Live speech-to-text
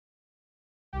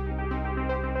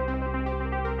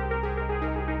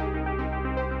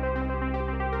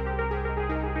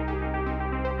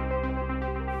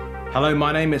Hello,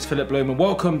 my name is Philip Bloom and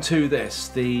welcome to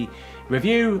the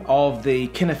review of the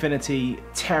Kinefinity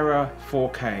Terra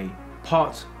 4K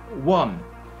Part 1.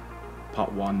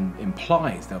 Part 1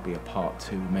 implies there'll be a Part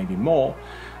 2, maybe more.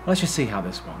 Let's just see how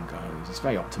this one goes. It's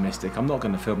very optimistic. I'm not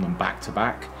going to film them back to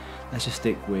back. Let's just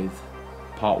stick with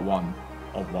Part 1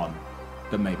 of 1,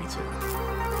 but maybe 2.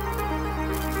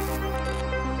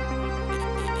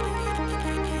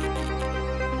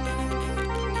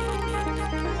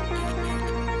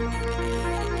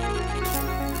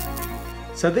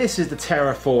 So this is the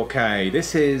Terra 4K.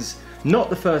 This is not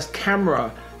the first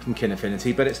camera from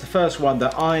Kinefinity, but it's the first one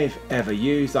that I've ever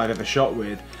used, I've ever shot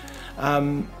with.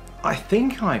 I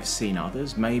think I've seen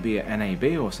others, maybe at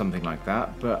NAB or something like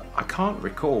that, but I can't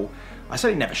recall. I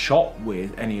certainly never shot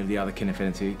with any of the other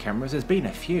Kinefinity cameras. There's been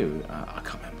a few, I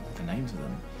can't remember all the names of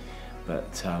them,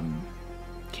 but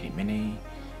Kine Mini,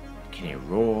 Kine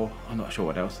Raw, I'm not sure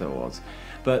what else there was.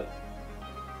 But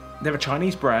they're a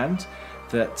Chinese brand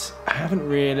that haven't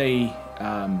really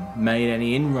made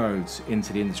any inroads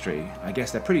into the industry. I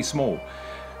guess they're pretty small,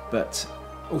 but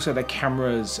also their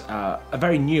cameras are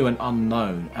very new and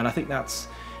unknown, and I think that's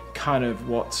kind of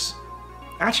what's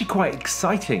actually quite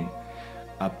exciting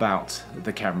about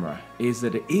the camera, is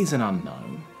that it is an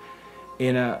unknown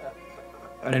in an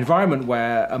environment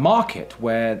where, a market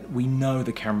where we know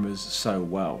the cameras so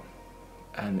well.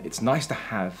 And it's nice to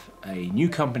have a new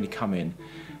company come in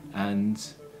and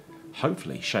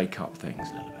hopefully shake up things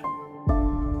a little bit.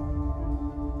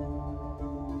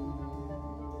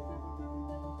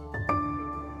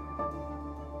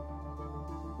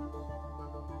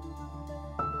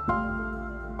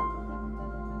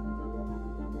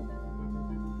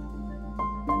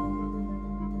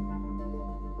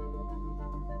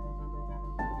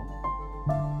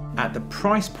 At the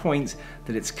price point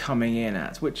that it's coming in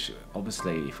at, which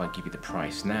obviously if I give you the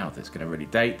price now, that's going to really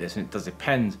date this, and it does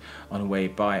depend on where you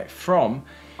buy it from,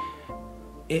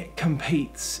 it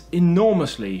competes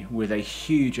enormously with a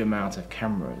huge amount of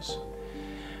cameras.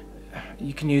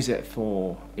 You can use it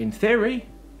for, in theory,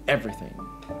 everything.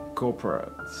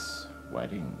 Corporates,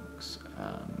 weddings,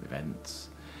 events,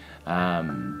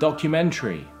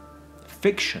 documentary,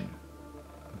 fiction,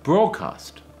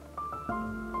 broadcast,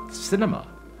 cinema.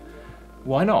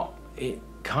 Why not? It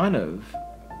kind of,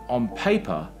 on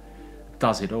paper,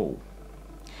 does it all.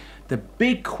 The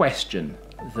big question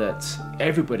that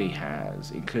everybody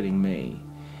has, including me,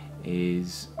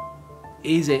 is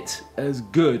it as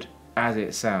good as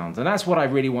it sounds? And that's what I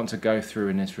really want to go through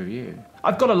in this review.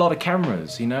 I've got a lot of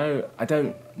cameras, you know, I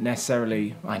know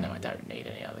I don't need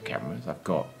any other cameras. I've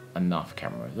got enough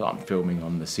cameras. I'm filming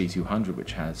on the C200,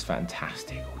 which has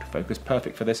fantastic autofocus,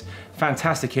 perfect for this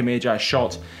fantastic image. I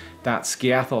shot that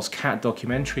Skiathos cat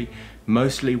documentary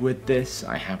mostly with this.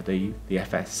 I have the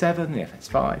FS7, the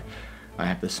FS5. I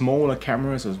have the smaller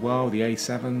cameras as well, the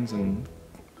A7s, and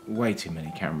way too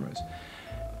many cameras.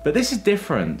 But this is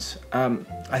different.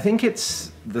 I think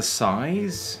it's the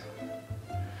size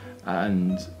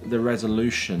and the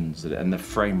resolutions and the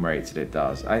frame rates that it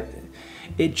does.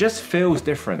 It just feels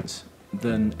different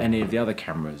than any of the other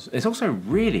cameras. It's also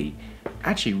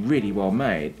actually really well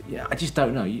made. Yeah, I just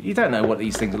don't know. You don't know what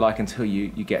these things are like until you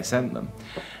get sent them.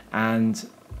 And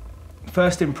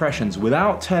first impressions,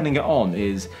 without turning it on,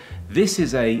 is this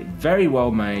is a very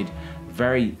well made,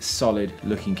 very solid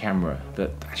looking camera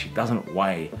that actually doesn't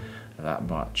weigh that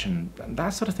much. And that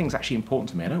sort of thing's actually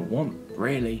important to me. I don't want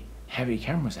really heavy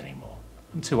cameras anymore.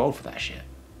 I'm too old for that shit.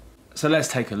 So let's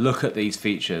take a look at these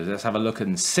features. Let's have a look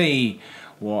and see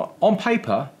what, on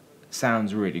paper,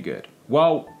 sounds really good.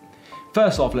 Well,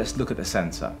 first off, let's look at the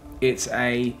sensor. It's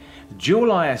a dual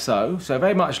ISO, so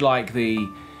very much like the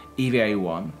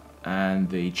EVA1 and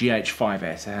the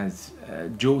GH5S. It has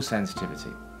dual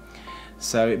sensitivity.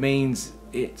 So it means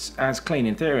it's as clean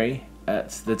in theory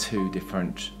at the two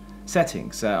different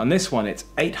settings. So on this one, it's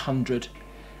 800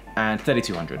 and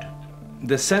 3200.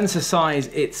 The sensor size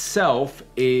itself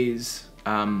is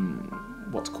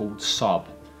what's called sub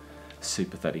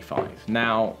Super 35.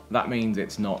 Now, that means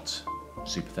it's not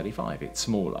Super 35, it's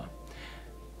smaller.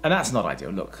 And that's not ideal.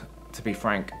 Look, to be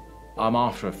frank, I'm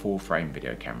after a full frame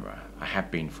video camera. I have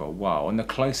been for a while, and the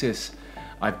closest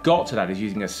I've got to that is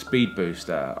using a speed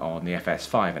booster on the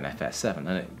FS5 and FS7, and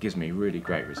it gives me really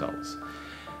great results.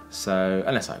 So,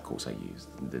 unless of course I use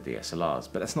the DSLRs,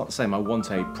 but that's not the same. I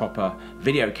want a proper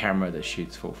video camera that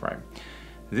shoots full frame.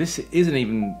 This isn't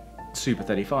even Super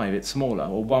 35, it's smaller,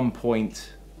 or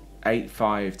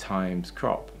 1.85 times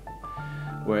crop.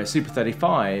 Whereas Super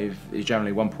 35 is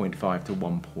generally 1.5 to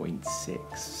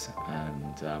 1.6.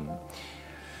 And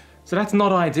so that's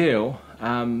not ideal.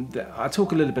 I'll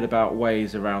talk a little bit about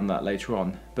ways around that later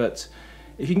on, but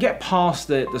If you can get past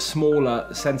the smaller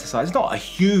sensor size, it's not a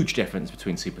huge difference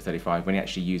between Super 35 when you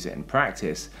actually use it in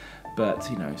practice, but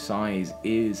you know, size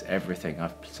is everything.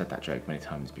 I've said that joke many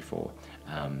times before.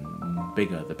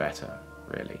 Bigger the better,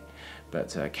 really.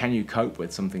 But can you cope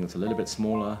with something that's a little bit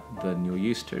smaller than you're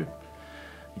used to?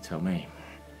 You tell me.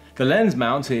 The lens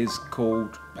mount is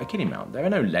called a Kine mount. There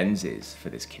are no lenses for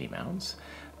this Kine mounts,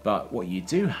 but what you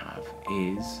do have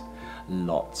is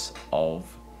lots of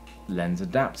lens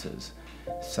adapters.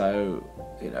 So,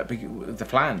 you know, the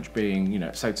flange being, you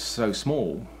know, so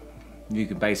small, you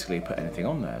can basically put anything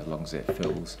on there as long as it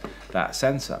fills that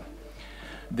sensor.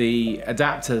 The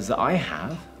adapters that I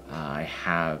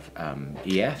have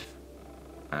EF,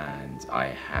 and I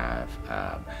have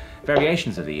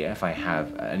variations of the EF. I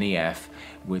have an EF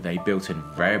with a built-in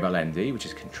variable ND, which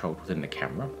is controlled within the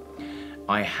camera.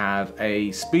 I have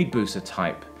a speed booster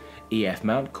type EF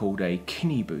mount called a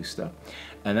Kine booster,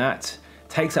 and that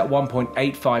takes that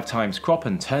 1.85 times crop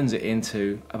and turns it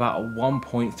into about a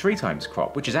 1.3 times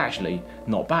crop, which is actually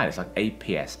not bad. It's like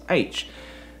APS-H,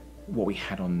 what we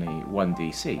had on the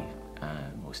 1DC,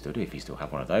 or still do if you still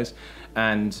have one of those,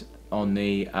 and on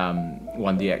the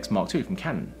 1DX Mark II from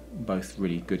Canon, both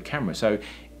really good cameras. So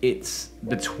it's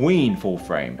between full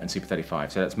frame and Super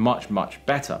 35, so that's much, much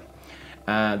better.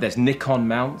 There's Nikon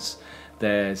mounts,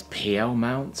 there's PL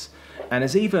mounts, and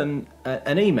there's even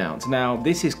an E mount. Now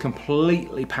this is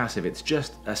completely passive. It's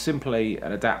just simply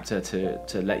an adapter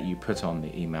to let you put on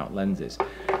the E mount lenses.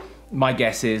 My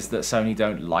guess is that Sony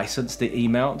don't license the E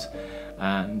mount,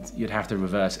 and you'd have to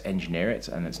reverse engineer it,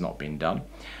 and it's not been done.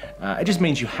 It just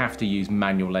means you have to use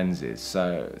manual lenses.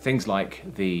 So things like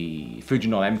the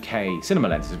Fujinol MK cinema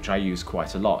lenses, which I use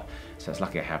quite a lot, so it's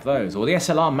lucky I have those, or the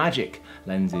SLR Magic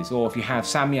lenses, or if you have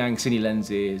Samyang Cine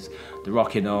lenses, the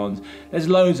Rockinons, there's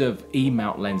loads of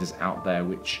E-mount lenses out there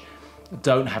which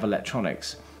don't have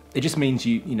electronics. It just means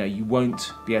you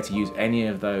won't be able to use any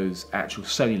of those actual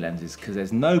Sony lenses because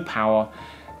there's no power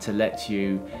to let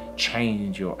you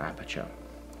change your aperture,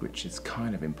 which is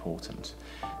kind of important.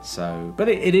 So, but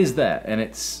it is there, and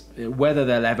it's whether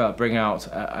they'll ever bring out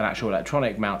an actual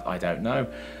electronic mount, I don't know.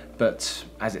 But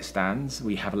as it stands,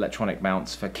 we have electronic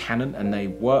mounts for Canon, and they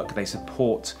work. They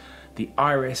support the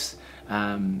iris,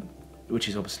 which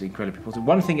is obviously incredibly important.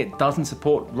 One thing it doesn't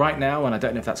support right now, and I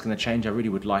don't know if that's going to change, I really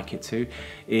would like it to,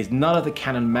 is none of the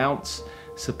Canon mounts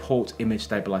support image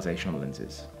stabilization on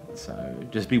lenses. So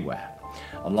just beware.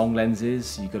 On long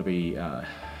lenses, you've got to be,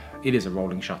 it is a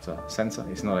rolling shutter sensor,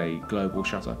 it's not a global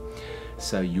shutter.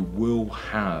 So you will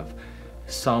have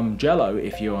some jello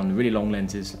if you're on really long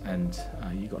lenses and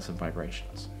you've got some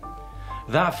vibrations.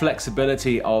 That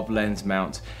flexibility of lens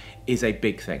mount is a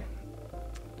big thing.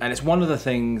 And it's one of the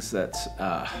things that,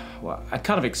 well, I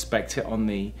kind of expect it on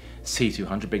the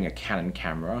C200 being a Canon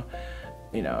camera.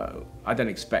 You know, I don't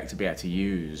expect to be able to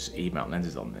use E-mount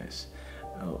lenses on this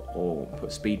or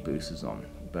put speed boosters on.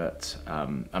 But,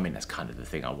 I mean, that's kind of the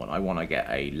thing I want. I want to get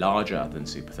a larger than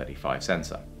Super 35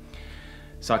 sensor.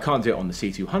 So I can't do it on the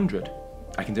C200.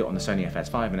 I can do it on the Sony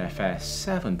FS5 and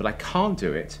FS7, but I can't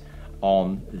do it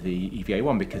on the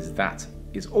EVA1 because that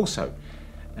is also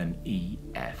an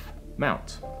EF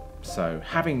mount. So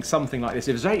having something like this,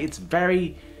 it's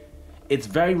very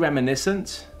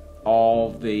reminiscent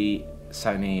of the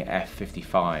Sony F55.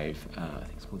 I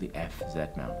think it's called the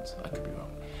FZ mount. I could be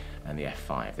wrong. And the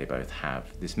F5. They both have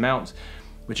this mount,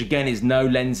 which again is no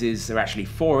lenses are actually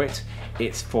for it.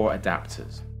 It's for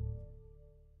adapters.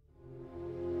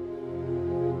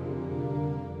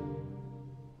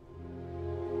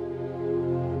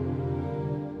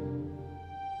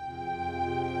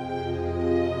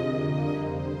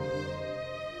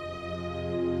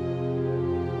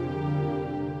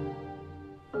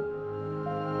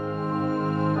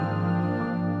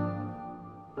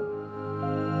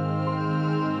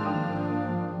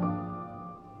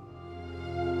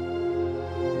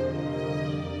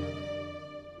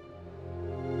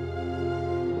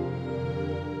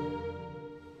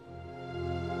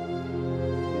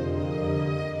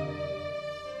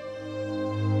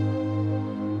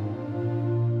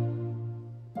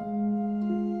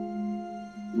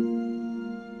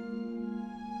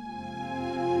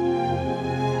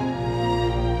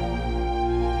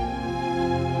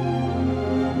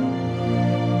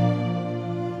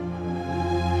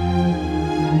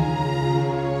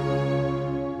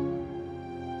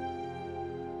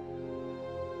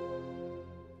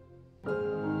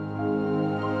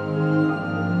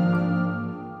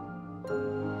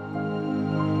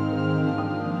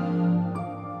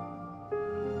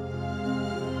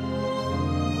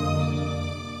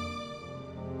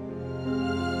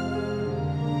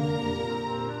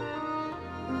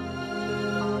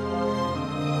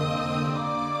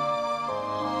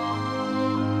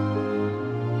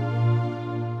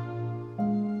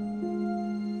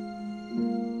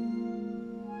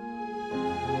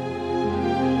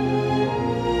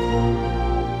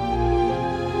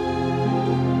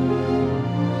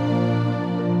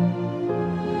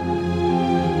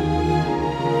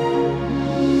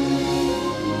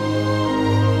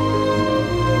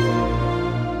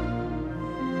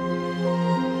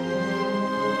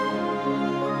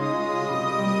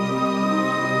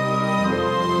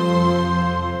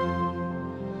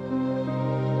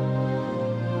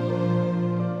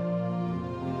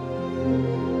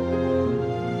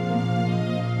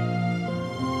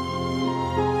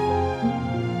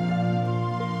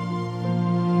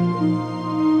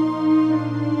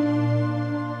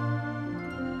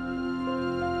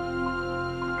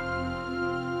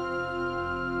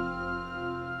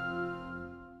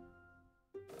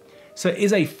 So it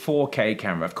is a 4K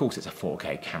camera. Of course it's a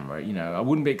 4K camera. You know, I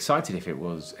wouldn't be excited if it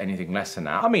was anything less than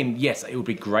that. I mean, yes, it would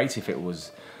be great if it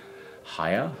was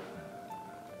higher.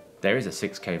 There is a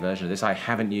 6K version of this. I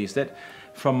haven't used it.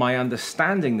 From my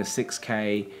understanding, the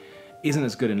 6K isn't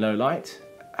as good in low light,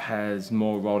 has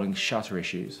more rolling shutter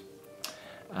issues,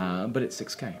 but it's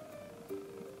 6K.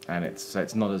 And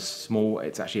it's not as small,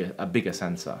 it's actually a bigger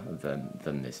sensor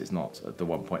than this. It's not the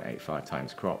 1.85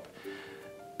 times crop.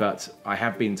 But I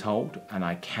have been told, and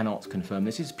I cannot confirm,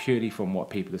 this is purely from what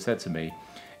people have said to me,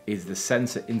 is the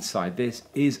sensor inside this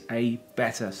is a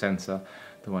better sensor than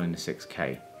the one in the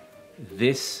 6K.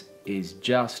 This is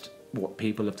just what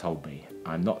people have told me.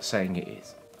 I'm not saying it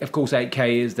is. Of course,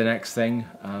 8K is the next thing,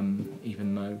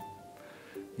 even though,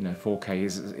 you know, 4K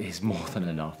is more than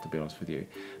enough, to be honest with you.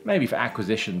 Maybe for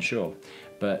acquisition, sure,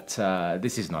 but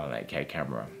this is not an 8K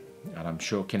camera. And I'm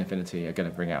sure Kinefinity are going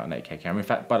to bring out an 8K camera. In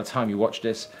fact, by the time you watch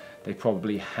this, they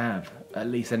probably have at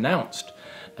least announced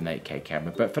an 8K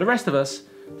camera. But for the rest of us,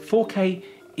 4K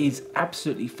is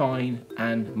absolutely fine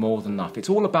and more than enough. It's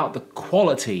all about the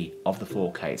quality of the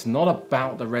 4K. It's not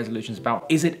about the resolution. It's about,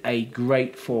 is it a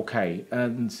great 4K?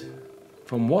 And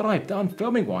from what I've done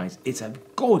filming-wise, it's a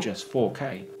gorgeous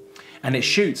 4K. And it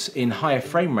shoots in higher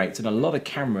frame rates than a lot of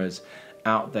cameras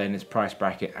out there in this price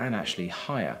bracket, and actually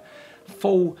higher.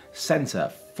 Full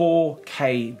center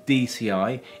 4K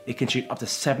DCI, it can shoot up to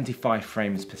 75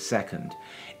 frames per second.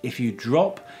 If you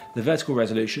drop the vertical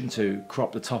resolution to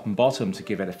crop the top and bottom to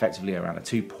give it effectively around a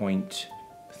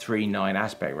 2.39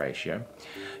 aspect ratio,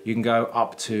 you can go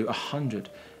up to 100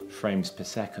 frames per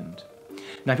second.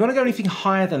 Now if you want to go anything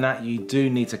higher than that, you do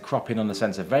need to crop in on the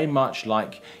sensor, very much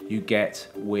like you get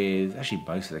with actually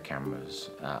most of the cameras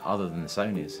other than the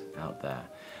Sonys out there.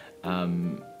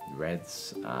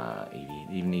 Reds,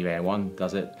 even EVA1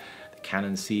 does it, the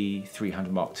Canon C300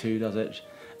 Mark II does it,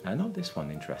 not this one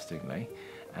interestingly.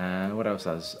 What else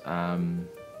does?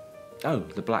 Oh,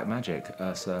 the Blackmagic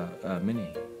Ursa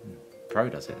Mini Pro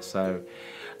does it. So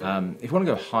if you want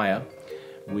to go higher,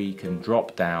 we can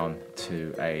drop down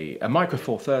to a micro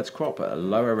four thirds crop at a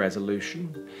lower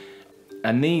resolution,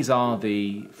 and these are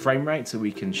the frame rates that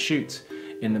we can shoot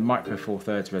in the micro four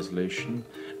thirds resolution.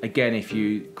 Again, if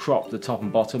you crop the top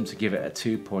and bottom to give it a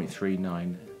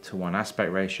 2.39 to 1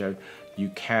 aspect ratio, you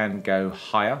can go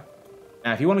higher.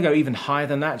 Now, if you want to go even higher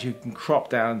than that, you can crop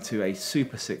down to a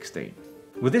Super 16.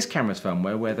 With this camera's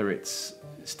firmware, whether it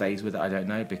stays with it, I don't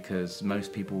know, because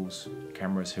most people's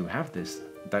cameras who have this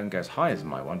don't go as high as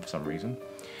my one for some reason,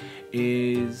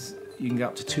 is you can go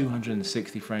up to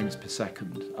 260 frames per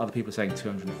second. Other people are saying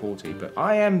 240, but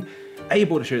I am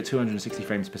able to shoot at 260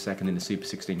 frames per second in the Super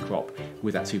 16 crop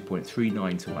with that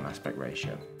 2.39 to 1 aspect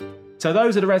ratio. So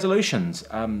those are the resolutions.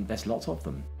 There's lots of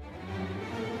them.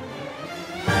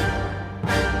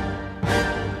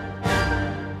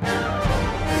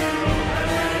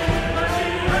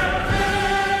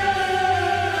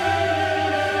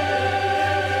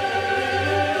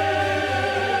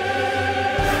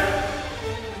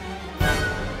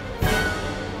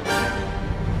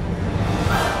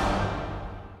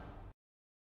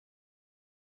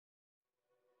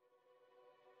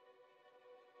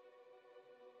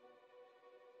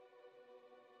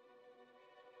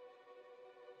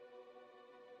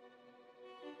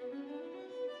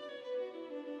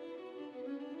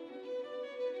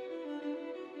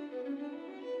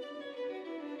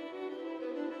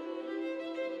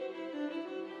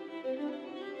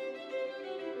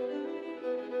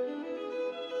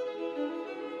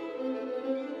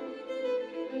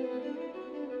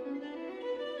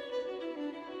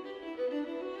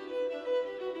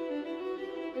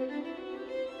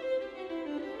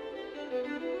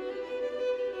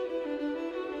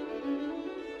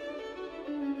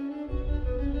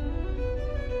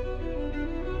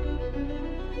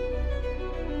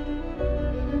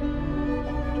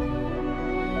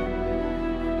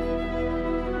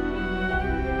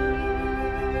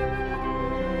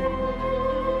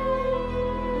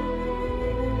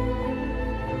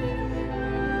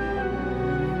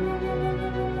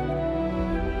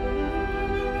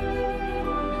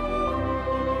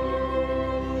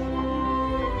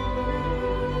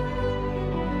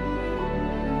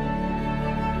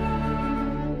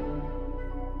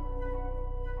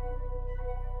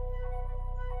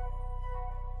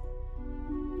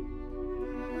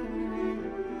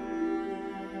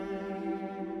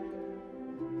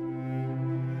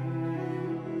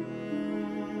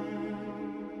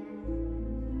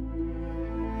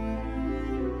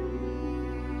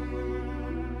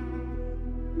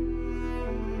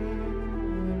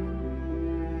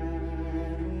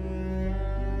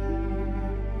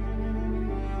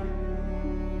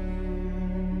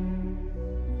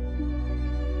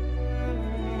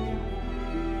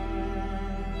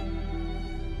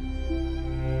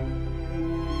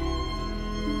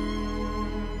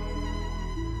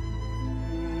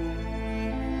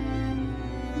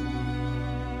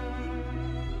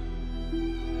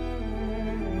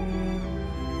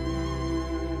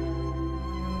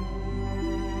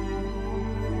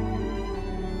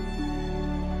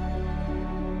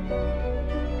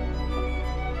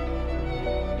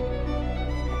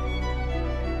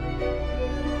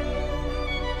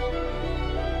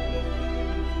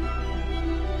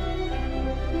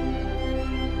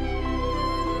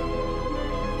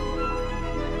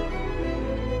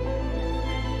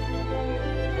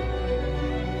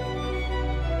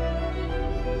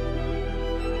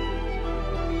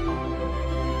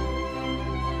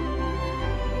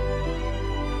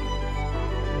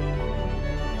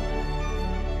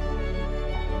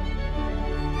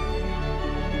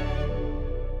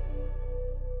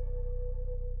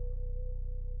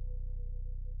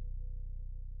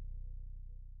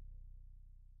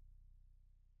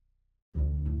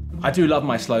 I do love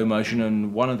my slow motion,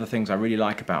 and one of the things I really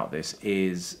like about this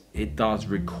is it does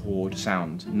record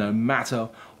sound no matter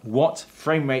what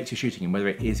frame rate you're shooting in, whether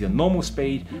it is your normal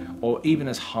speed or even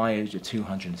as high as your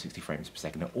 260 frames per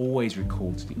second. It always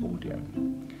records the audio,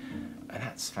 and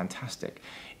that's fantastic.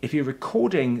 If you're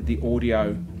recording the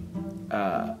audio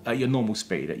at your normal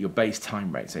speed, at your base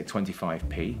time rate, say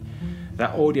 25p,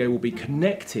 that audio will be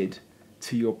connected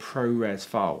to your ProRes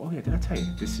file. Oh yeah, did I tell you?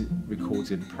 This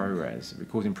records in ProRes. It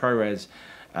records in ProRes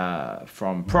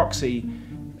from proxy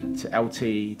to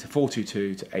LT to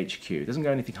 422 to HQ. It doesn't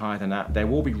go anything higher than that. There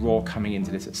will be RAW coming into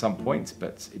this at some point,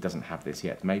 but it doesn't have this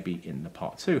yet. Maybe in the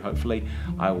part 2, hopefully,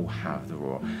 I will have the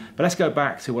RAW. But let's go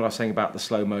back to what I was saying about the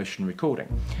slow motion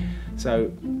recording.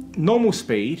 So normal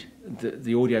speed,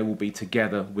 the audio will be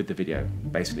together with the video,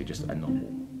 basically just a normal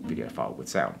video file with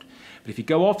sound. But if you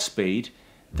go off speed,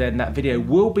 then that video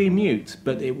will be mute,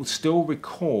 but it will still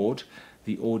record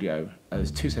the audio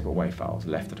as 2 separate WAV files,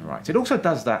 left and right. It also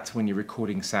does that when you're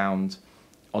recording sound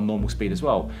on normal speed as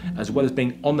well as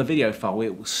being on the video file.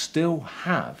 It will still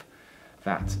have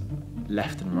that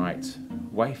left and right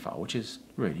WAV file, which is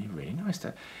really, really nice.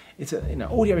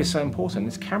 Audio is so important.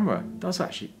 This camera does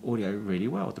actually audio really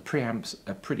well. The preamps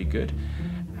are pretty good.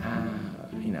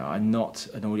 I'm not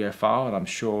an audiophile, and I'm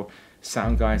sure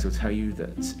sound guys will tell you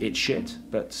that it's shit,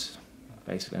 but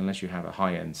basically unless you have a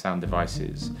high-end sound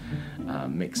devices,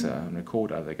 mixer and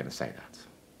recorder, they're going to say that,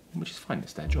 which is fine,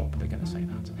 it's their job, they're going to say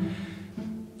that.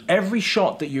 Every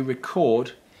shot that you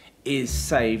record is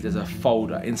saved as a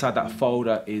folder. Inside that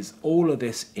folder is all of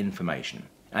this information,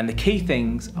 and the key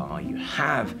things are you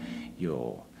have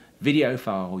your video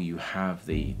file, you have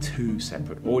the 2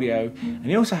 separate audio, and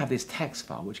you also have this text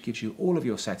file which gives you all of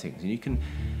your settings, and you can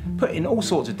put in all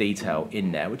sorts of detail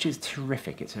in there, which is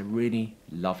terrific. It's a really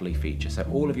lovely feature. So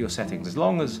all of your settings, as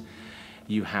long as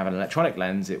you have an electronic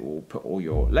lens, it will put all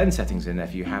your lens settings in there.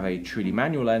 If you have a truly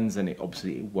manual lens, then it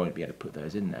obviously won't be able to put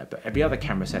those in there, but every other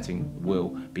camera setting will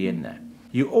be in there.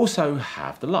 You also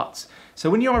have the LUTs. So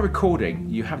when you are recording,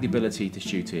 you have the ability to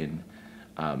shoot in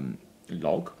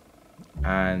log,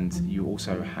 and you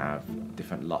also have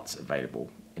different LUTs available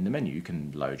in the menu. You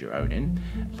can load your own in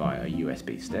via a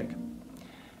USB stick,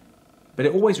 but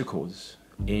it always records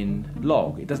in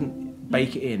log. It doesn't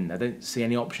bake it in. I don't see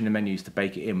any option in menus to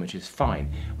bake it in, which is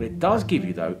fine. What it does give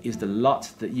you though is the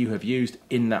LUT that you have used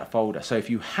in that folder. So if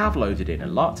you have loaded in a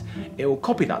LUT, it will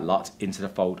copy that LUT into the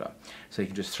folder. So you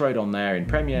can just throw it on there in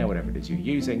Premiere, whatever it is you're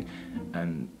using,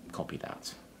 and copy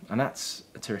that. And that's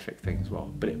a terrific thing as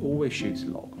well. But it always shoots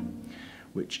log,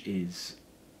 which is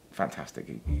fantastic,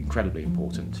 incredibly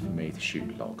important for me to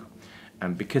shoot log.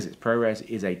 And because it's ProRes, it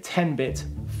is a 10-bit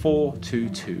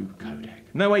 422 codec.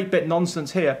 No 8-bit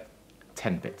nonsense here,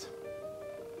 10-bit.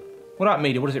 What about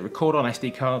media? What does it record on?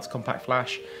 SD cards, compact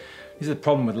flash? This is the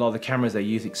problem with a lot of the cameras. They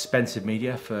use expensive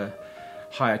media for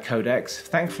higher codecs.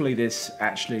 Thankfully, this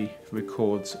actually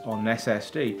records on an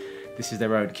SSD. This is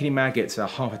their own Kinemag. It's a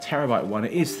 0.5 terabyte one.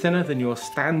 It is thinner than your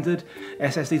standard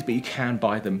SSDs, but you can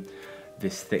buy them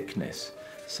this thickness.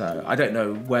 So I don't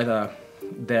know whether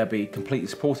they'll be completely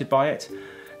supported by it.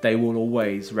 They will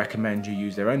always recommend you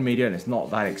use their own media, and it's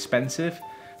not that expensive.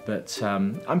 But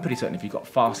I'm pretty certain if you've got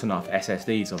fast enough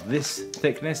SSDs of this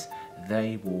thickness,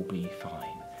 they will be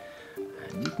fine.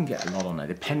 And you can get a lot on there,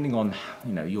 depending on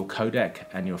your codec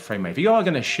and your frame rate. If you are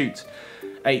going to shoot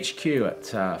HQ at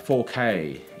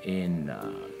 4K in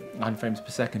 9 frames per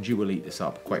second, you will eat this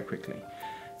up quite quickly.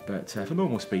 But for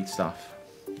normal speed stuff,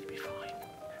 you'll be fine.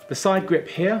 The side grip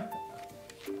here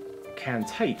can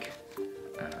take,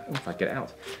 if I get it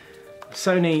out,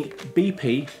 Sony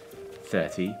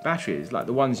BP30 batteries, like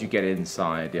the ones you get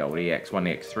inside the old EX1,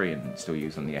 EX3 and still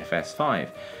use on the FS5.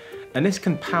 And this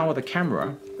can power the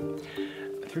camera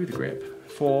through the grip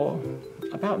for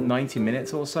about 90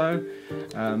 minutes or so.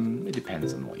 It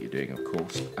depends on what you're doing, of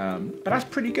course, but that's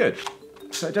pretty good.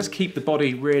 So it does keep the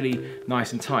body really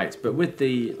nice and tight, but with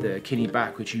the Kine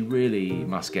back, which you really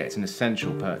must get, it's an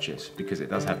essential purchase because it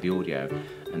does have the audio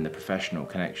and the professional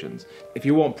connections. If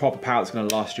you want proper power that's going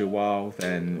to last you a while,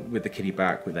 then with the Kine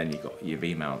back, then you've got your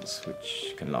V-mounts,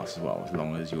 which can last as well, as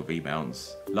long as your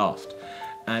V-mounts last.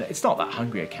 And it's not that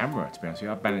hungry a camera, to be honest with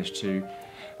you. I've managed to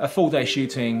a full day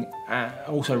shooting,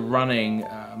 also running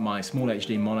my small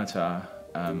HD monitor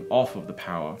off of the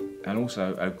power, and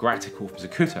also a gratical from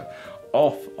Zacuto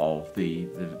off of the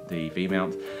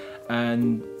V-mount,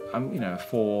 and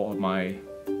 4 of my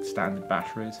standard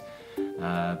batteries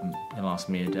they last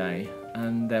me a day,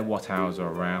 and their watt hours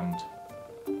are around,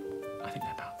 I think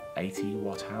they're about 80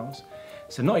 watt hours,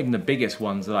 so not even the biggest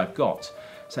ones that I've got,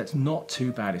 so it's not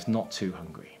too bad, it's not too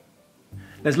hungry.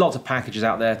 There's lots of packages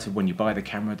out there to when you buy the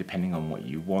camera, depending on what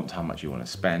you want, how much you want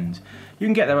to spend. You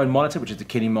can get their own monitor, which is the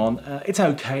Kinemon. It's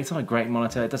okay, it's not a great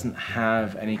monitor. It doesn't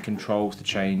have any controls to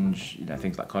change, you know,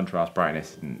 things like contrast,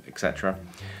 brightness, and etc.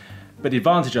 But the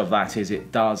advantage of that is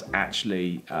it does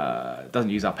actually, doesn't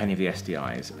use up any of the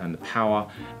SDIs, and the power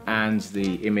and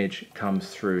the image comes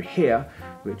through here,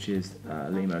 which is a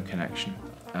LEMO connection.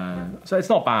 So it's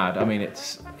not bad. I mean,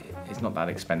 it's not that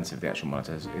expensive, the actual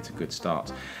monitor. It's a good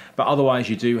start. But otherwise,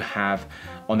 you do have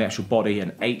on the actual body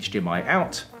an HDMI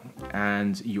out,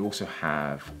 and you also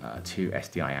have 2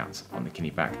 SDI outs on the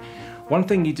Kine back. One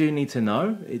thing you do need to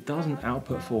know, it doesn't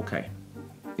output 4K.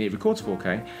 It records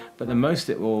 4K, but the most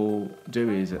it will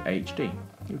do is HD,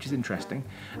 which is interesting.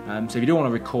 So if you do want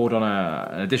to record on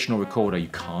an additional recorder, you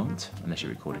can't, unless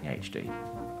you're recording HD.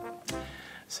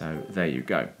 So there you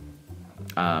go.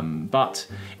 But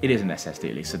it is an SSD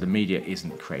at least, so the media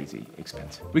isn't crazy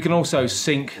expensive. We can also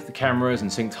sync the cameras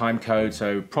and sync time code,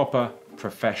 so proper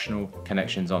professional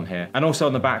connections on here. And also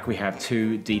on the back we have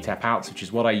 2 DTAP outs, which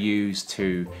is what I use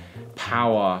to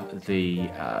power the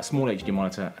small HD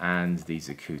monitor and the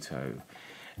Zacuto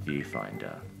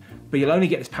viewfinder. But you'll only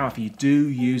get this power if you do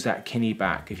use that Kine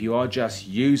back. If you are just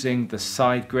using the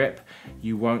side grip,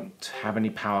 you won't have any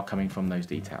power coming from those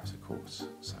DTAPs, of course.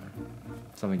 So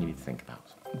something you need to think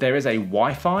about. There is a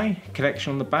Wi-Fi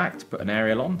connection on the back to put an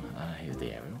aerial on. Here's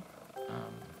the aerial.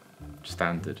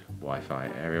 Standard Wi-Fi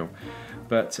aerial,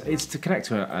 but it's to connect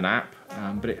to an app,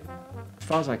 but as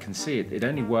far as I can see, it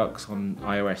only works on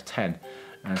iOS 10,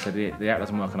 and so the app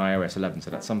doesn't work on iOS 11,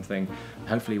 so that's something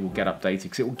hopefully will get updated,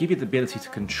 because it will give you the ability to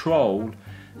control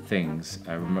things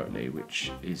remotely,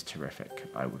 which is terrific.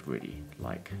 I would really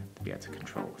like to be able to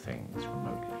control things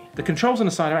remotely. The controls on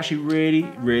the side are actually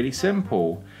really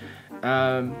simple.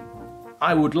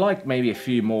 I would like maybe a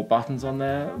few more buttons on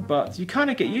there, but you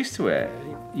kind of get used to it.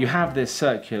 You have this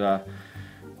circular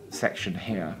section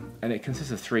here, and it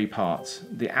consists of 3 parts.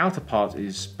 The outer part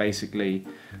is basically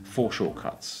 4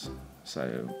 shortcuts.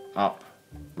 So up,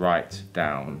 right,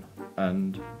 down,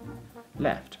 and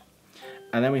left.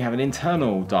 And then we have an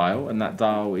internal dial, and that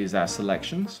dial is our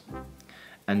selections.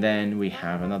 And then we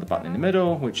have another button in the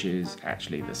middle, which is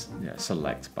actually this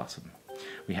select button.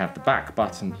 We have the back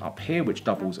button up here, which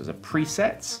doubles as a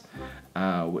presets,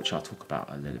 which I'll talk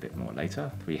about a little bit more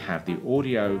later. We have the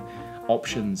audio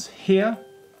options here,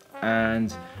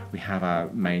 and we have our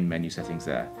main menu settings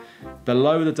there.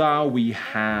 Below the dial, we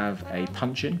have a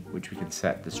punch-in, which we can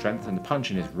set the strength, and the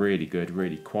punch-in is really good,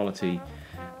 really quality,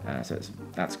 so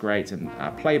that's great. And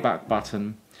our playback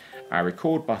button, our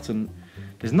record button,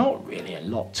 there's not really a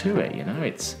lot to it, you know,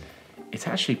 it's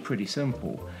actually pretty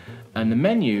simple. And the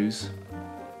menus,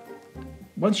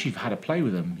 once you've had a play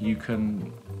with them, you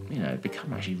can,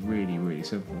 become actually really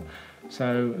simple.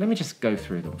 So let me just go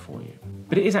through them for you.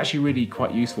 But it is actually really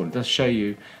quite useful. It does show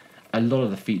you a lot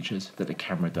of the features that the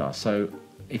camera does. So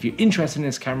if you're interested in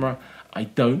this camera, I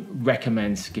don't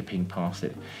recommend skipping past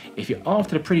it. If you're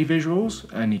after the pretty visuals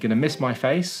and you're gonna miss my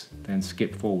face, then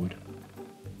skip forward.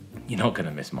 You're not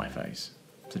gonna miss my face.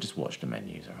 So just watch the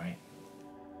menus, all right?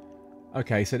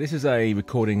 Okay, so this is a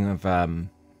recording of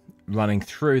running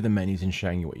through the menus and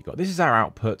showing you what you've got. This is our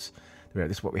output.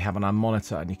 This is what we have on our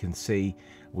monitor, and you can see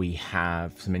we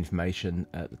have some information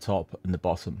at the top and the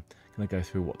bottom. I'm going to go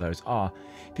through what those are.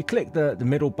 If you click the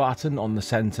middle button on the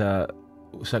center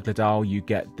circular dial, you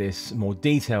get this more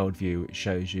detailed view. It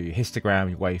shows you your histogram,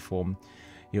 your waveform,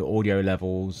 your audio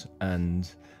levels,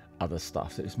 and other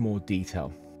stuff. So it's more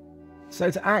detail. So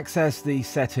to access the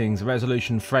settings,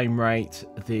 resolution, frame rate,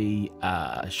 the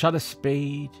shutter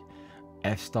speed,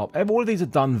 f-stop, all of these are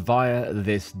done via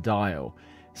this dial.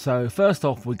 So first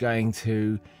off, we're going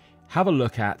to have a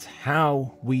look at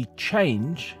how we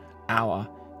change our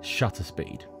shutter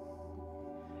speed.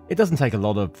 It doesn't take a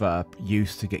lot of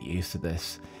use to get used to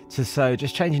this. So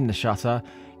just changing the shutter,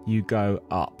 you go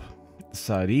up.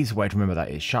 So the easy way to remember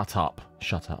that is shutter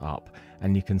up.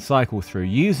 And you can cycle through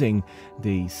using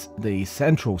the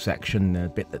central section, the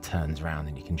bit that turns around,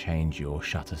 and you can change your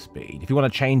shutter speed. If you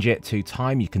want to change it to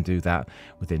time, you can do that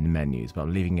within the menus, but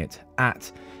I'm leaving it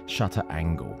at shutter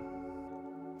angle.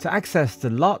 To access the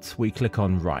LUT, we click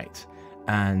on right,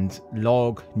 and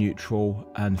log,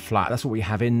 neutral, and flat. That's what we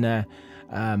have in there.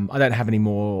 I don't have any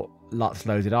more LUTs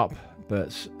loaded up,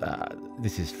 but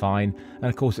this is fine. And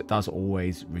of course, it does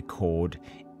always record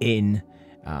in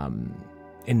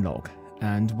log.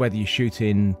 And whether you shoot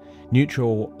in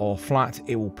neutral or flat,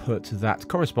 it will put that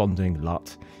corresponding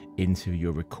LUT into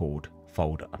your record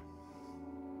folder.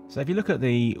 So if you look at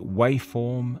the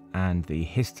waveform and the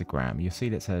histogram, you'll see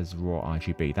that it says raw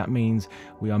RGB. That means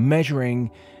we are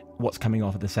measuring what's coming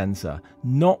off of the sensor,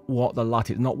 not what the LUT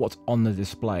is, not what's on the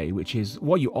display, which is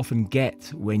what you often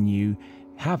get when you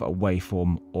have a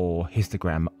waveform or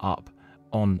histogram up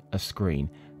on a screen.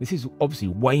 This is obviously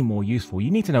way more useful.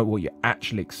 You need to know what you're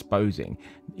actually exposing.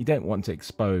 You don't want to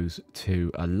expose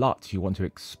to a LUT, you want to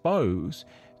expose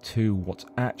to what's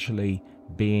actually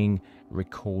being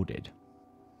recorded.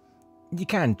 You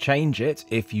can change it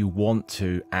if you want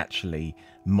to actually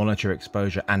monitor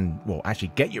exposure and, well,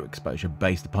 actually get your exposure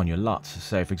based upon your LUTs.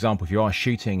 So, for example, if you are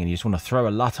shooting and you just want to throw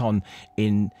a LUT on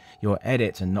in your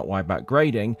edit and not worry about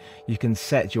grading, you can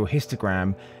set your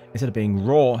histogram, instead of being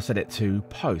raw, set it to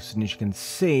post. And as you can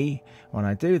see, when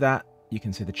I do that, you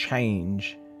can see the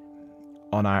change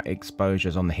on our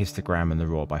exposures on the histogram and the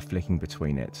raw by flicking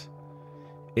between it.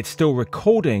 It's still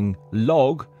recording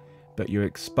log, but you're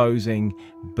exposing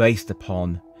based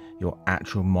upon your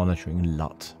actual monitoring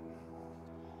LUT.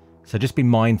 So just be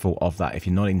mindful of that. If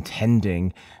you're not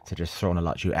intending to just throw on a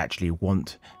LUT, you actually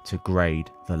want to grade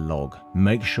the log.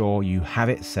 Make sure you have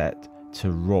it set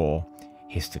to raw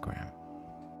histogram.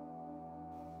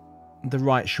 The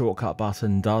right shortcut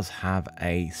button does have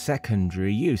a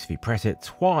secondary use. If you press it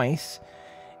twice,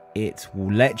 it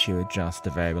will let you adjust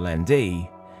the variable ND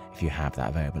if you have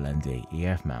that variable ND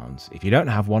EF mount. If you don't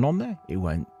have one on there, it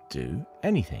won't do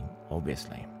anything,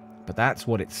 obviously. But that's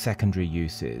what its secondary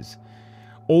use is.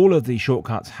 All of the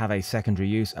shortcuts have a secondary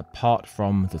use apart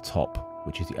from the top,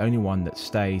 which is the only one that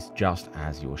stays just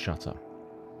as your shutter.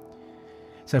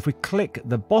 So if we click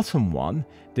the bottom one,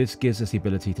 this gives us the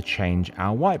ability to change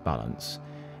our white balance.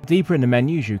 Deeper in the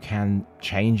menus, you can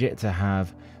change it to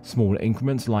have smaller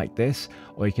increments like this,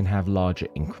 or you can have larger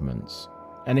increments.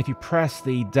 And if you press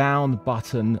the down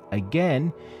button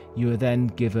again, you are then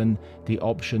given the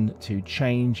option to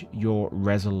change your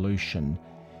resolution.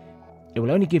 It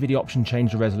will only give you the option to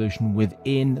change the resolution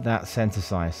within that sensor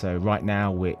size. So right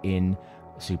now we're in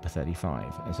Super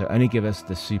 35, and so only give us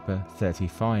the Super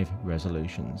 35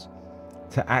 resolutions.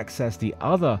 To access the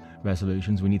other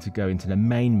resolutions, we need to go into the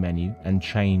main menu and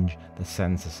change the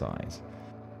sensor size.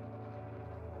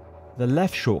 The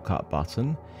left shortcut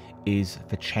button is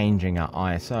for changing our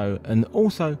ISO and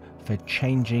also for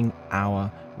changing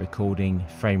our recording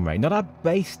frame rate. Not our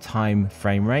base time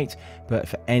frame rate, but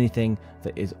for anything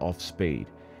that is off speed.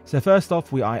 So first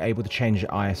off, we are able to change the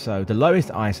ISO. The lowest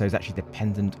ISO is actually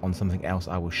dependent on something else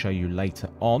I will show you later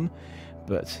on,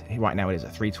 but right now it is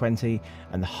at 320,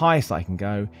 and the highest I can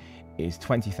go is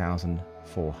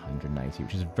 20,480,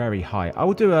 which is very high. I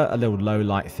will do a little low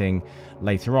light thing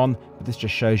later on, but this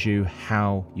just shows you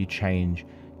how you change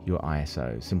your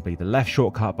ISO. Simply the left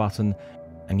shortcut button,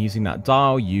 and using that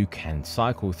dial you can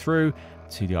cycle through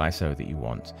to the ISO that you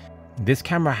want. This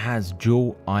camera has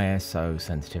dual ISO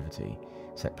sensitivity,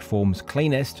 so it performs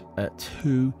cleanest at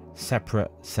two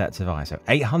separate sets of ISO,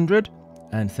 800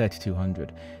 and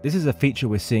 3200. This is a feature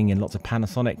we're seeing in lots of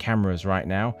Panasonic cameras right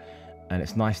now, and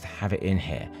it's nice to have it in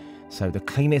here. So the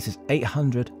cleanest is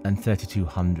 800 and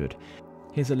 3200.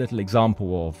 Here's a little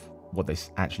example of what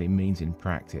this actually means in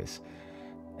practice.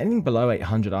 Anything below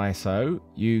 800 ISO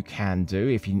you can do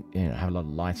if you have a lot of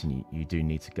light and you do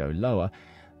need to go lower.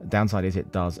 The downside is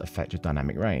it does affect your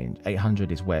dynamic range.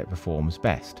 800 is where it performs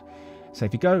best. So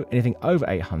if you go anything over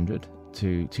 800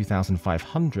 to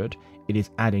 2500, it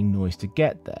is adding noise to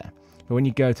get there. But when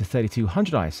you go to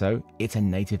 3200 ISO, it's a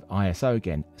native ISO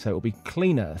again. So it will be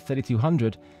cleaner at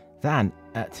 3200 than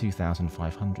at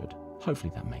 2500.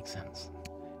 Hopefully that makes sense.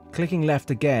 Clicking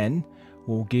left again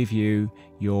will give you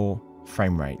your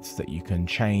frame rates that you can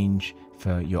change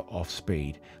for your off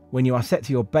speed. When you are set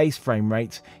to your base frame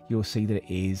rate, you'll see that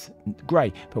it is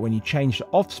grey, but when you change to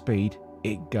off speed,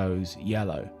 it goes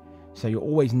yellow. So you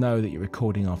always know that you're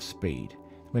recording off speed.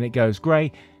 When it goes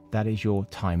grey, that is your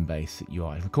time base that you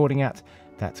are recording at.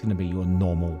 That's going to be your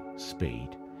normal speed.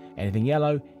 Anything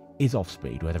yellow is off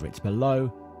speed, whether it's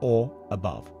below or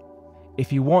above.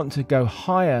 If you want to go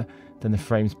higher than the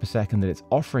frames per second that it's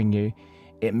offering you,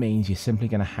 it means you're simply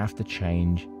going to have to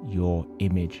change your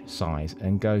image size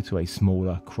and go to a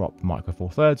smaller crop micro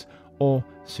four thirds or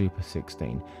Super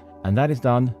 16. And that is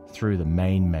done through the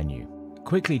main menu.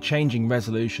 Quickly changing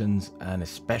resolutions, and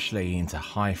especially into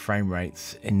high frame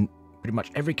rates in pretty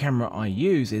much every camera I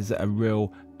use, is a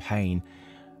real pain.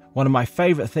 One of my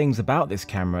favorite things about this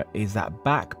camera is that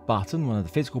back button, one of the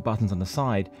physical buttons on the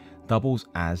side, doubles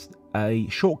as a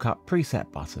shortcut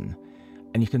preset button.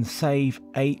 And you can save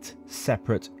 8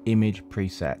 separate image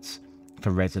presets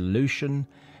for resolution,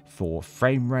 for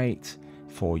frame rate,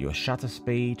 for your shutter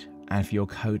speed, and for your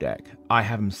codec. I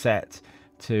have them set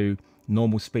to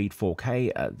normal speed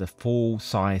 4K at the full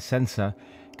size sensor,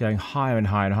 going higher and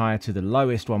higher and higher to the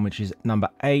lowest one, which is number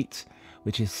 8,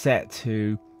 which is set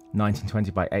to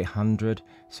 1920 by 800,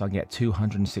 so I can get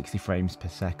 260 frames per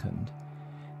second.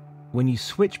 When you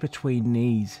switch between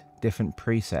these different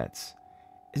presets,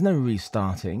 there's no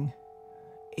restarting.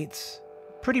 It's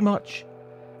pretty much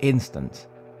instant.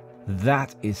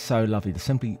 That is so lovely to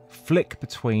simply flick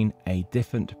between a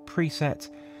different preset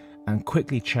and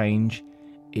quickly change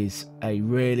is a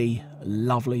really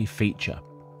lovely feature.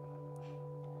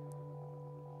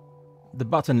 The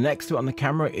button next to it on the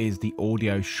camera is the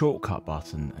audio shortcut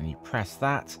button, and you press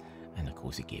that and of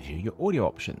course it gives you your audio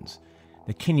options.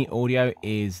 The Kine audio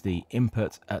is the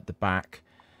input at the back.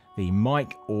 The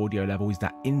mic audio level is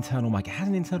that internal mic. It has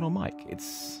an internal mic.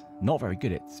 It's not very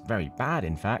good. It's very bad,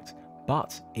 in fact,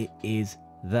 but it is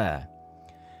there.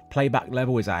 Playback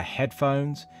level is our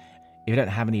headphones. If you don't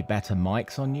have any better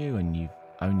mics on you and you've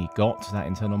only got that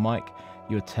internal mic,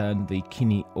 you would turn the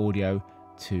Kine audio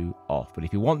to off. But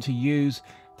if you want to use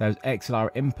those XLR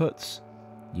inputs,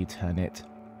 you turn it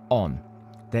on.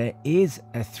 There is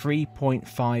a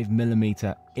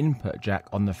 3.5mm input jack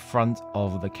on the front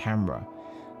of the camera.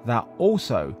 That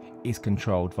also is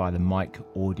controlled via the mic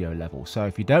audio level. So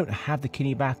if you don't have the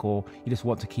Kine back, or you just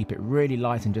want to keep it really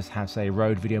light and just have, say,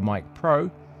 Rode VideoMic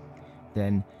Pro,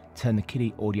 then turn the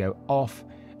Kine audio off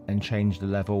and change the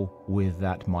level with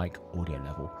that mic audio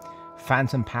level.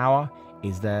 Phantom power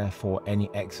is there for any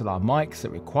XLR mics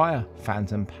that require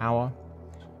phantom power,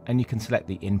 and you can select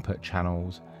the input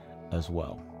channels as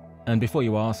well. And before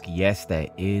you ask, yes, there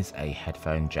is a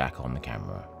headphone jack on the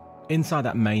camera. Inside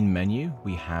that main menu,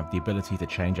 we have the ability to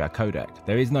change our codec.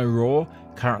 There is no RAW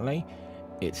currently,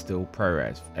 it's still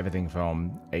ProRes, everything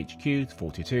from HQ to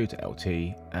 42 to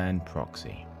LT and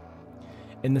proxy.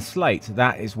 In the slate,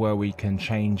 that is where we can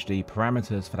change the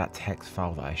parameters for that text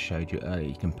file that I showed you earlier.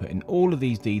 You can put in all of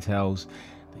these details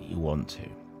that you want to.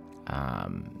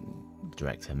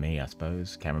 Director me, I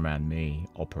suppose, cameraman me,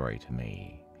 operator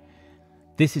me.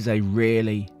 This is a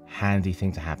really handy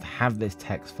thing to have this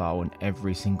text file in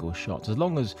every single shot, as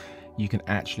long as you can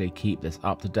actually keep this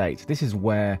up to date. This is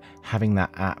where having that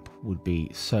app would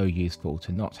be so useful,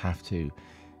 to not have to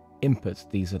input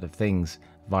these sort of things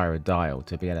via a dial,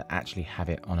 to be able to actually have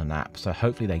it on an app. So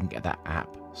hopefully they can get that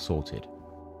app sorted.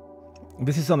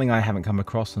 This is something I haven't come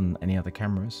across on any other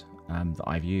cameras that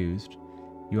I've used.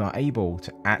 You are able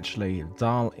to actually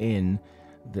dial in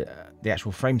the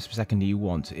actual frames per second you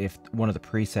want. If one of the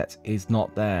presets is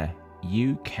not there,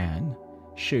 you can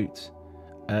shoot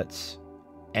at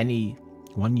any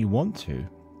one you want to,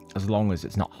 as long as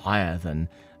it's not higher than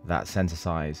that sensor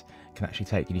size can actually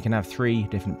take. And you can have 3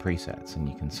 different presets, and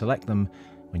you can select them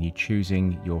when you're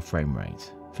choosing your frame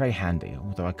rate. Very handy,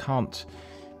 although I can't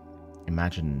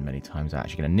imagine many times I'm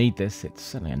actually going to need this. It's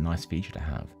certainly a nice feature to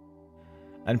have.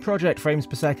 And project frames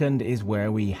per second is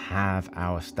where we have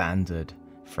our standard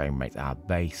frame rate, our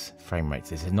base frame rates.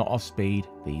 This is not off speed,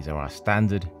 these are our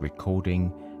standard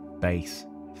recording base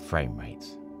frame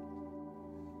rates.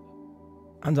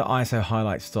 Under ISO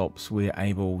highlight stops, we're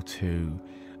able to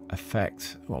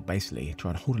affect, well, basically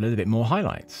try to hold a little bit more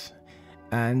highlights,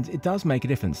 and it does make a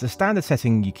difference. The standard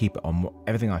setting you keep it on,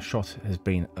 everything I've shot has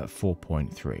been at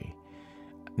 4.3,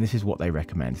 and this is what they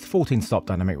recommend. It's 14 stop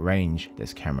dynamic range,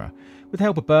 this camera. With the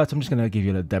help of Bert, I'm just going to give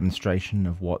you a demonstration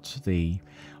of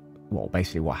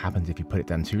basically what happens if you put it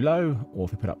down too low or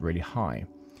if you put it up really high.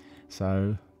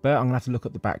 So, but I'm gonna have to look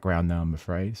at the background now, I'm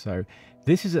afraid. So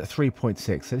this is at 3.6,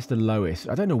 so this is the lowest.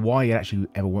 I don't know why you actually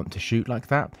ever want to shoot like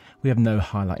that. We have no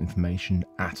highlight information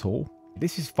at all.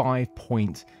 This is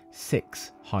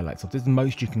 5.6 highlights. This is the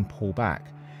most you can pull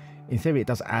back. In theory, it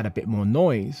does add a bit more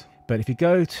noise, but if you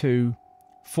go to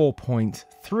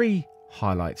 4.3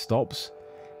 highlight stops,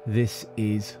 this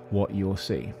is what you'll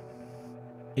see.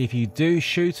 If you do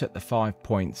shoot at the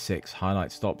 5.6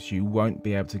 highlight stops, you won't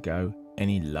be able to go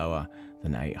any lower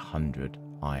than 800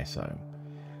 ISO.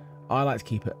 I like to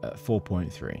keep it at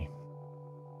 4.3.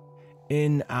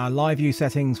 In our live view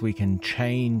settings, we can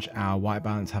change our white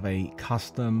balance, have a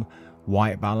custom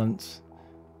white balance.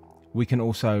 We can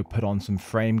also put on some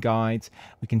frame guides.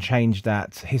 We can change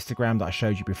that histogram that I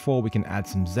showed you before. We can add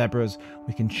some zebras.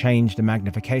 We can change the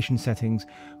magnification settings.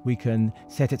 We can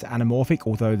set it to anamorphic,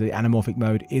 although the anamorphic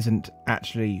mode isn't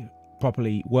actually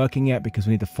properly working yet because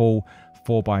we need the full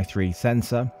 4:3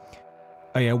 sensor.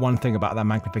 Oh yeah, one thing about that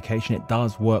magnification, it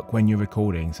does work when you're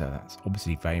recording, so that's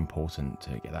obviously very important to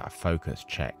get that focus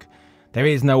check. There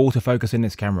is no autofocus in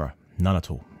this camera. None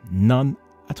at all. None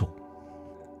at all.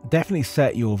 Definitely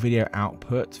set your video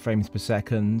output frames per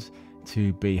second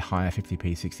to be higher,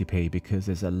 50p, 60p, because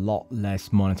there's a lot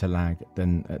less monitor lag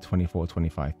than at 24,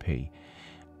 25p.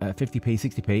 50p,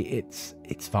 60p,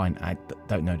 it's fine. I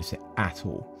don't notice it at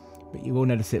all. but you will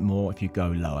notice it more if you go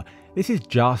lower. This is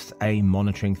just a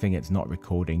monitoring thing, it's not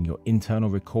recording. Your internal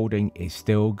recording is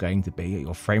still going to be at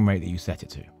your frame rate that you set it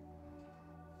to.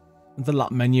 The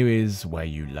LUT menu is where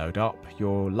you load up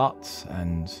your LUTs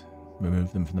and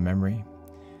remove them from the memory.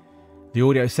 The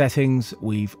audio settings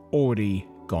we've already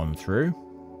gone through.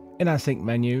 In our sync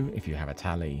menu, if you have a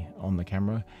tally on the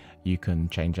camera, you can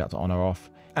change that to on or off.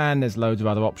 And there's loads of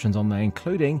other options on there,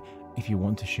 including if you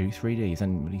want to shoot 3D. Is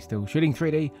anybody still shooting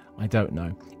 3D? I don't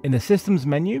know. In the systems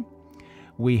menu,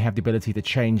 we have the ability to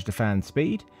change the fan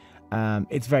speed.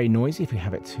 It's very noisy if you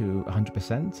have it to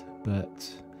 100%,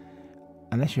 but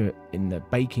unless you're in the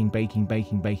baking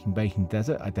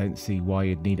desert, I don't see why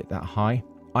you'd need it that high.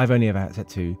 I've only ever had it set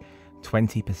to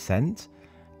 20%,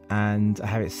 and I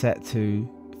have it set to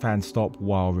fan stop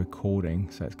while recording,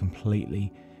 so it's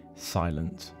completely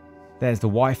silent. There's the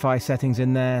Wi-Fi settings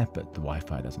in there, but the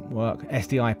Wi-Fi doesn't work.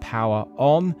 SDI power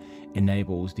on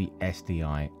enables the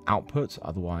SDI output,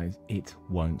 otherwise it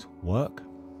won't work.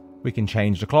 We can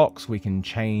change the clocks, we can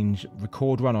change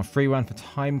record run or free run for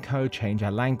time code, change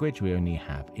our language, we only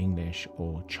have English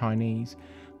or Chinese.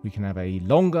 We can have a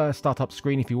longer startup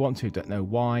screen if you want to, don't know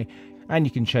why, and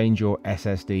you can change your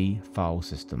SSD file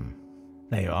system.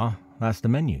 There you are, that's the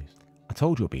menus. I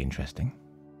told you it'd be interesting.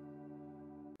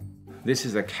 This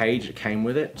is a cage that came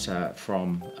with it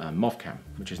from Movcam,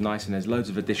 which is nice, and there's loads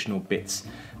of additional bits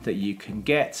that you can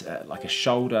get, like a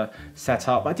shoulder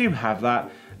setup. I do have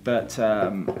that, but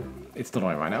it's not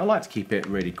on it right now. I like to keep it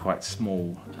really quite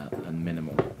small and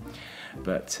minimal.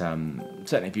 But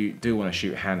certainly if you do want to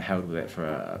shoot handheld with it for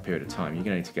a period of time, you're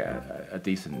going to need to get a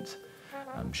decent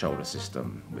shoulder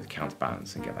system with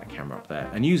counterbalance and get that camera up there.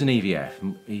 And use an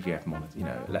EVF monitor, you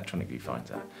know, electronic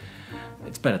viewfinder.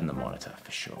 It's better than the monitor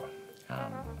for sure.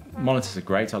 Monitors are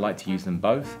great, I like to use them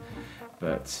both,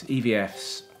 but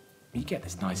EVFs, you get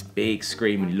this nice big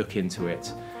screen when you look into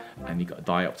it, and you've got a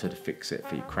diopter to fix it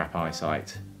for your crap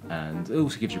eyesight, and it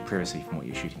also gives you privacy from what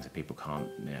you're shooting so people can't,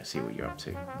 you know, see what you're up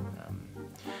to.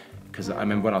 Because I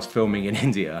remember when I was filming in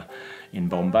India, in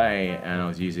Bombay, and I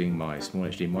was using my small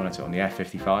HD monitor on the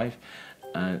F55,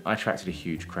 and I attracted a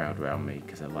huge crowd around me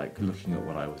because they like looking at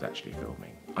what I was actually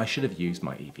filming. I should have used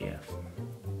my EVF.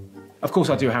 Of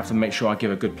course, I do have to make sure I give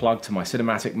a good plug to my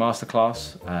cinematic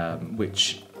masterclass,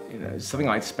 which, you know, is something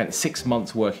I spent 6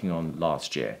 months working on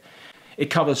last year.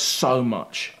 It covers so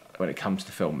much when it comes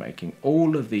to filmmaking,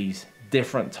 all of these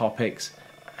different topics,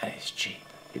 and it's cheap.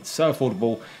 It's so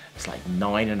affordable. It's like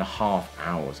 9.5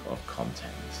 hours of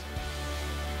content.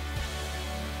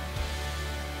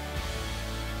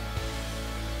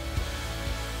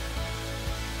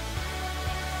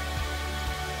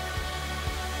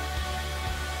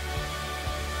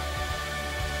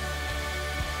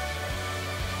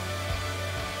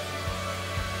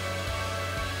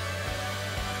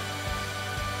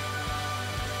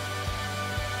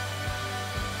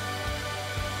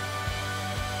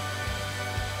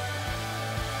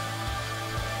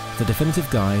 The definitive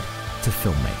guide to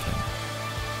filmmaking.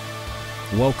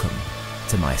 Welcome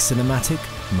to my cinematic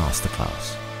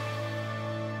masterclass.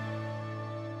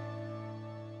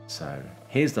 So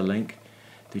here's the link,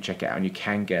 do check it out, and you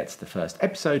can get the first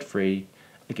episode free,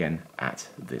 again, at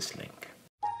this link.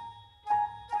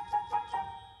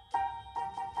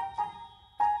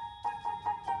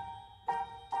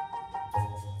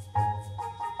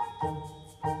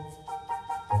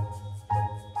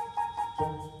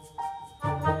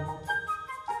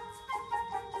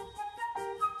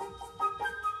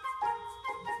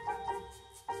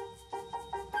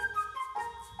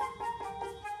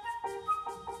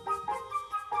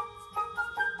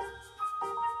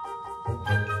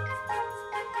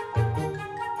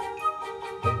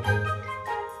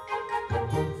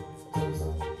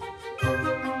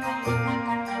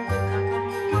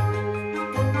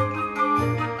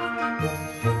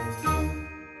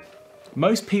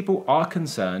 Most people are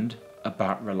concerned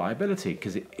about reliability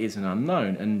because it is an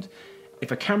unknown, and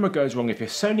if a camera goes wrong, if your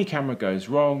Sony camera goes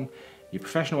wrong, your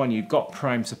professional one, you've got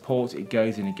prime support, it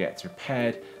goes in and gets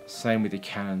repaired. Same with your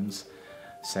Canons,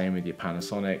 same with your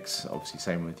Panasonics, obviously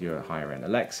same with your higher end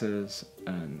Alexas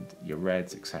and your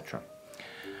Reds, etc.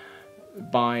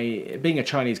 By being a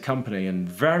Chinese company and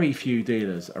very few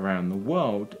dealers around the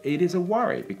world, it is a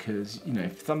worry because, you know,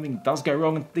 if something does go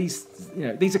wrong, these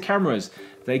are cameras,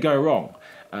 they go wrong.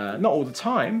 Not all the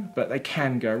time, but they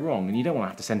can go wrong, and you don't want to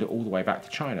have to send it all the way back to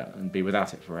China and be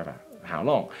without it forever. How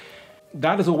long?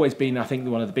 That has always been, I think,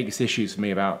 one of the biggest issues for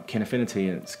me about Kinefinity,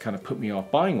 and it's kind of put me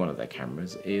off buying one of their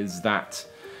cameras, is that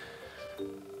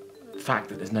fact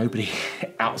that there's nobody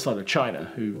outside of China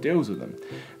who deals with them.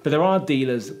 But there are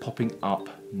dealers popping up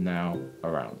now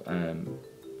around.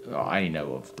 I only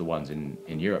know of the ones in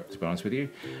Europe, to be honest with you.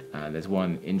 There's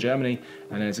one in Germany,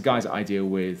 and there's the guys that I deal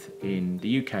with in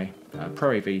the UK,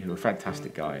 Pro AV, who are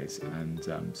fantastic guys, and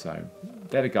so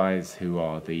they're the guys who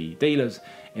are the dealers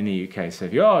in the UK. So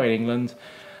if you are in England,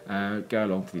 go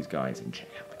along to these guys and check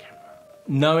out the camera.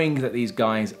 Knowing that these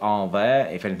guys are there,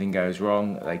 if anything goes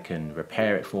wrong, they can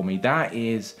repair it for me. That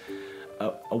is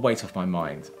a weight off my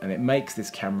mind, and it makes this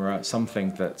camera something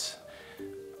that,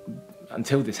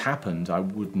 until this happened, I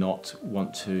would not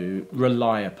want to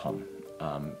rely upon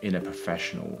in a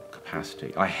professional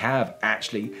capacity. I have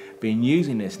actually been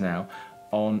using this now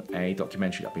on a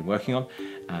documentary I've been working on.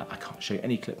 I can't show you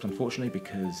any clips, unfortunately,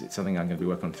 because it's something I'm going to be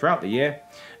working on throughout the year,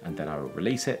 and then I will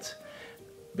release it.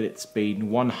 But it's been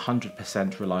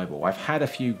 100% reliable. I've had a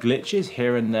few glitches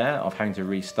here and there of having to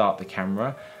restart the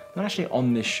camera, not actually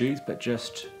on this shoot, but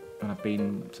just when I've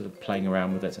been sort of playing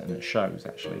around with it, and it shows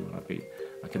actually when I've been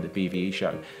like at the BVE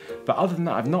show. But other than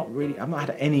that, I've not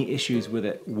had any issues with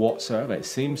it whatsoever. It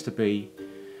seems to be,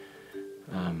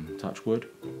 touch wood,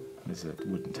 there's a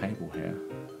wooden table here,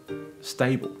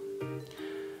 stable.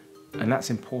 And that's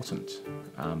important.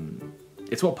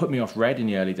 It's what put me off Red in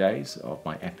the early days of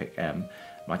my Epic M.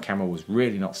 My camera was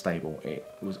really not stable. It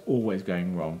was always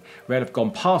going wrong. Red have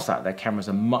gone past that. Their cameras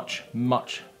are much,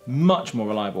 much, much more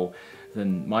reliable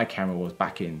than my camera was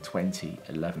back in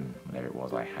 2011, whenever it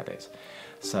was I had it.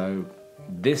 So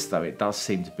this, though, it does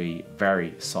seem to be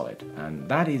very solid, and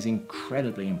that is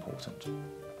incredibly important.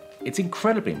 It's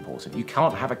incredibly important. You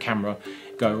can't have a camera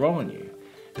go wrong on you.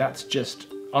 That's just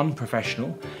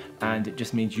unprofessional, and it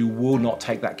just means you will not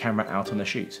take that camera out on a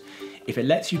shoot. If it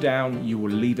lets you down, you will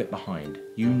leave it behind.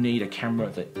 You need a camera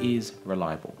that is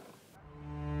reliable.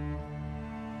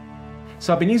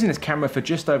 So I've been using this camera for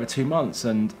just over 2 months,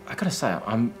 and I gotta say,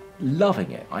 I'm loving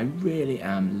it. I really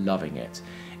am loving it.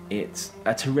 It's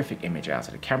a terrific image out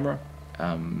of the camera.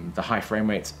 The high frame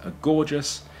rates are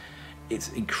gorgeous. It's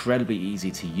incredibly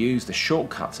easy to use. The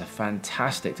shortcuts are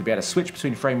fantastic. To be able to switch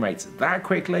between frame rates that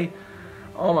quickly,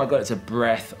 oh my God, it's a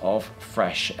breath of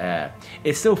fresh air.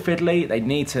 It's still fiddly. They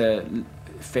need to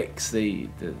fix the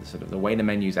sort of the way the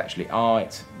menus actually are.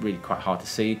 It's really quite hard to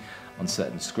see on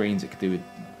certain screens. It could do with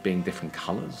being different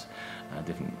colors,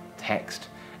 different text.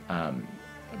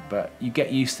 But you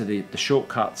get used to the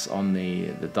shortcuts on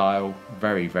the dial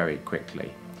very, very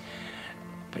quickly.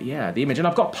 But yeah, the image, and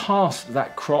I've got past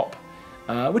that crop,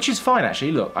 which is fine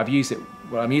actually. Look, I've used it,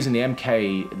 well, I'm using the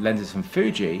MK lenses from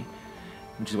Fuji,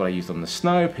 which is what I used on the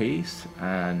snow piece,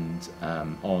 and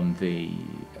on the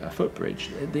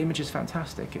footbridge. The image is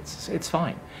fantastic, it's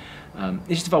fine.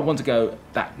 It's just if I want to go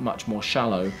that much more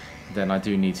shallow, then I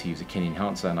do need to use a Kine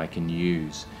enhancer, and I can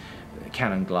use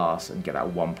Canon glass and get that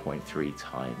 1.3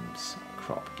 times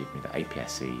crop, give me the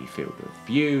APS-C field of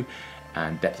view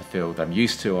and depth of field I'm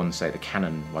used to on, say, the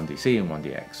Canon 1DC and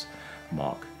 1DX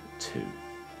Mark II.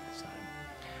 So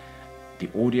the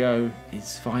audio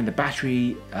is fine, the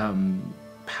battery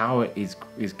power is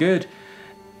good.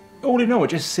 All in all, it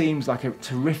just seems like a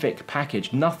terrific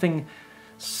package. Nothing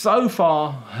so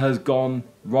far has gone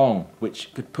wrong,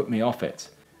 which could put me off it.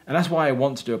 And that's why I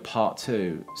want to do a part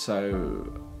 2,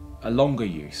 so a longer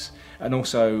use. And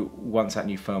also, once that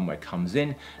new firmware comes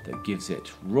in that gives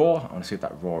it RAW, I want to see what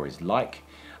that RAW is like,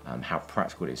 how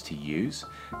practical it is to use.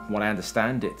 From what I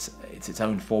understand, it's its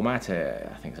own format,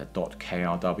 I think it's a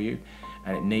 .krw,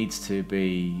 and it needs to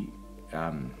be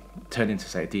turned into,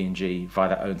 say, a DNG via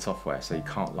their own software, so you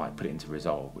can't like put it into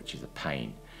Resolve, which is a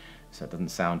pain. So it doesn't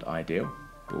sound ideal,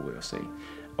 but we'll see.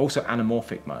 Also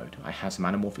anamorphic mode. I have some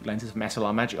anamorphic lenses from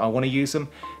SLR Magic. I want to use them,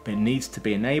 but it needs to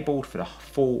be enabled for the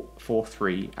full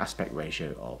 4:3 aspect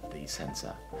ratio of the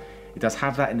sensor. It does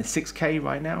have that in the 6K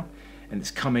right now, and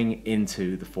it's coming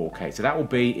into the 4K. So that will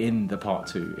be in the part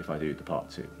 2 if I do the part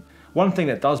 2. One thing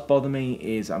that does bother me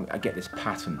is I get this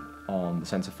pattern on the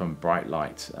sensor from bright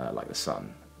light, like the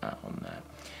sun on there.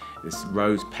 This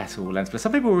rose petal lens, but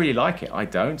some people really like it. I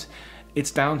don't.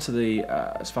 It's down to the,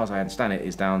 as far as I understand it,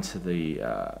 is down to the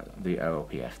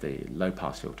OLPF, the low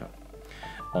pass filter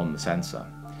on the sensor.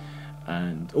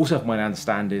 And also from what I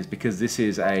understand is because this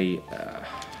is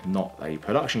not a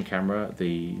production camera,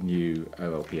 the new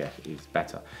OLPF is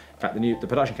better. In fact, the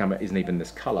production camera isn't even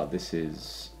this color. This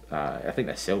is, I think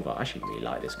they're silver. I actually really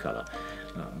like this color,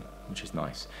 which is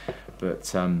nice.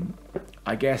 But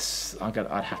I guess I'd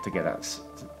have to get that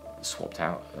swapped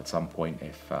out at some point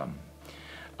if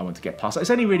I want to get past it.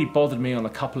 It's only really bothered me on a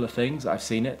couple of things. I've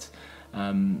seen it,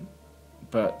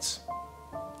 but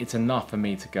it's enough for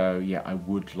me to go, yeah, I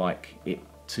would like it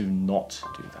to not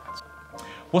do that.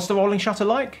 What's the rolling shutter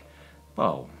like?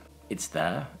 Well, it's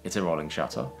there. It's a rolling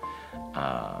shutter.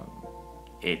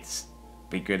 It's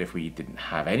be good if we didn't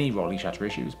have any rolling shutter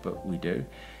issues, but we do.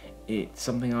 It's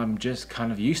something I'm just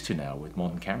kind of used to now with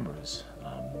modern cameras,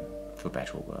 for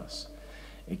better or worse.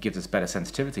 It gives us better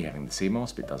sensitivity having the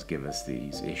CMOS, but it does give us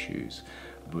these issues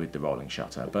with the rolling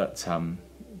shutter. But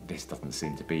this doesn't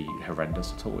seem to be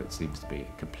horrendous at all. It seems to be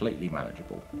completely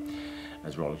manageable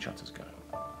as rolling shutters go.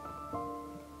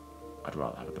 I'd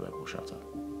rather have a global shutter,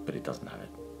 but it doesn't have it,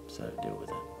 so deal with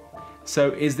it.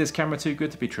 So is this camera too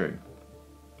good to be true?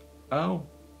 Oh,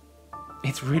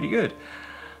 it's really good.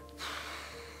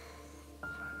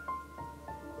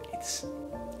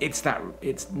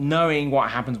 It's knowing what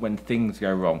happens when things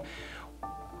go wrong.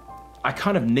 I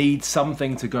kind of need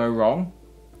something to go wrong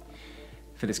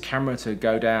for this camera to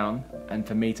go down and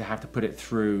for me to have to put it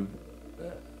through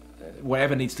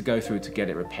whatever needs to go through to get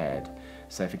it repaired.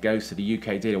 So if it goes to the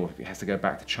UK dealer or if it has to go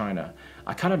back to China,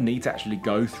 I kind of need to actually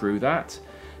go through that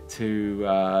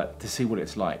to see what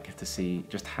it's like, to see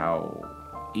just how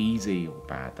easy or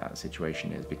bad that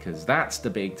situation is, because that's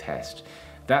the big test.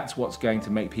 That's what's going to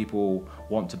make people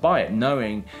want to buy it,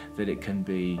 knowing that it can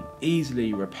be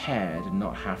easily repaired and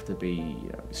not have to be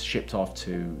shipped off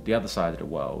to the other side of the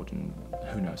world, and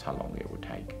who knows how long it would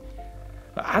take.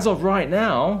 But as of right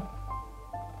now,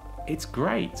 it's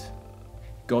great.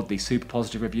 God, these super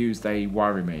positive reviews, they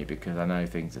worry me because I know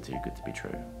things are too good to be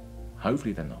true.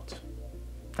 Hopefully they're not.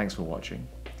 Thanks for watching,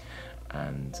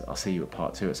 and I'll see you at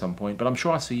part 2 at some point, but I'm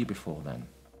sure I'll see you before then.